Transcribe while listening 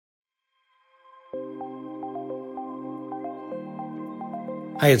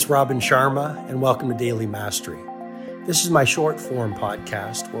Hi, it's Robin Sharma, and welcome to Daily Mastery. This is my short form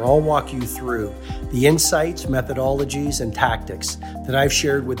podcast where I'll walk you through the insights, methodologies, and tactics that I've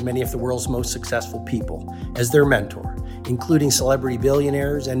shared with many of the world's most successful people as their mentor, including celebrity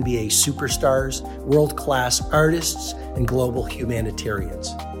billionaires, NBA superstars, world-class artists, and global humanitarians.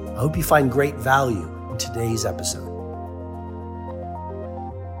 I hope you find great value in today's episode.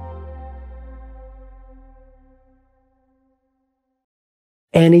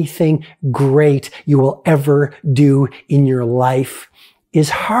 Anything great you will ever do in your life is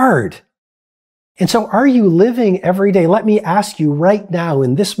hard. And so are you living every day? Let me ask you right now,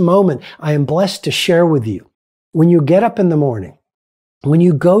 in this moment, I am blessed to share with you. When you get up in the morning, when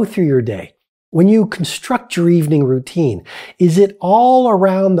you go through your day, when you construct your evening routine, is it all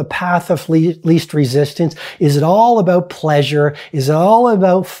around the path of least resistance? Is it all about pleasure? Is it all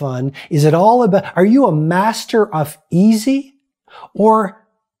about fun? Are you a master of easy? Or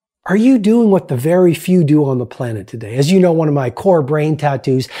are you doing what the very few do on the planet today? As you know, one of my core brain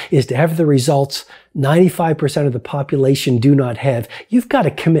tattoos is to have the results 95% of the population do not have. You've got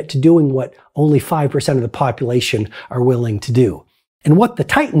to commit to doing what only 5% of the population are willing to do. And what the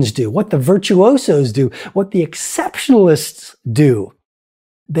titans do, what the virtuosos do, what the exceptionalists do,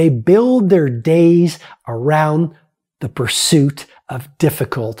 they build their days around the pursuit of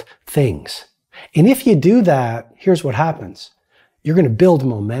difficult things. And if you do that, here's what happens. You're going to build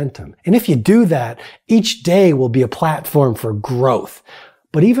momentum. And if you do that, each day will be a platform for growth.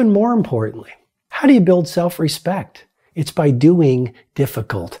 But even more importantly, how do you build self-respect? It's by doing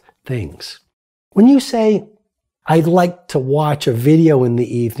difficult things. When you say, I'd like to watch a video in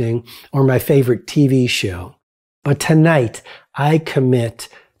the evening or my favorite TV show, but tonight I commit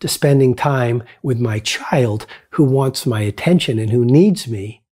to spending time with my child who wants my attention and who needs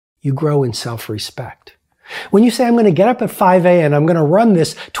me, you grow in self-respect. When you say, I'm going to get up at 5 a.m., I'm going to run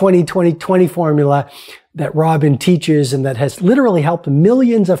this 20-20-20 formula that Robin teaches and that has literally helped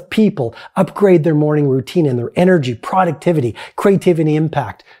millions of people upgrade their morning routine and their energy, productivity, creativity,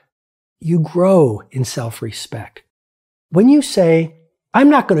 impact, you grow in self-respect. When you say, I'm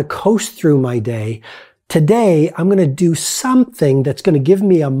not going to coast through my day, today I'm going to do something that's going to give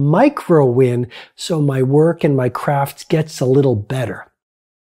me a micro win so my work and my craft gets a little better.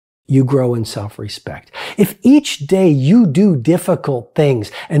 You grow in self-respect. If each day you do difficult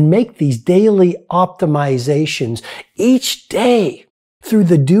things and make these daily optimizations, each day through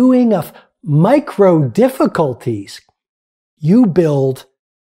the doing of micro difficulties, you build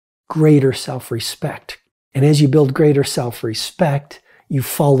greater self-respect. And as you build greater self-respect, you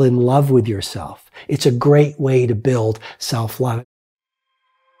fall in love with yourself. It's a great way to build self-love.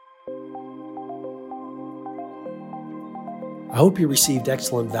 I hope you received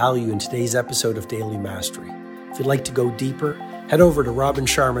excellent value in today's episode of Daily Mastery. If you'd like to go deeper, head over to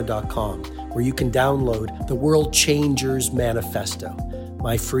robinsharma.com, where you can download the World Changers Manifesto,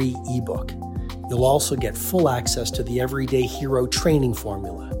 my free ebook. You'll also get full access to the Everyday Hero Training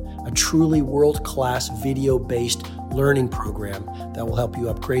Formula, a truly world-class video-based learning program that will help you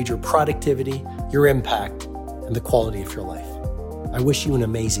upgrade your productivity, your impact, and the quality of your life. I wish you an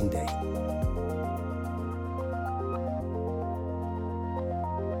amazing day.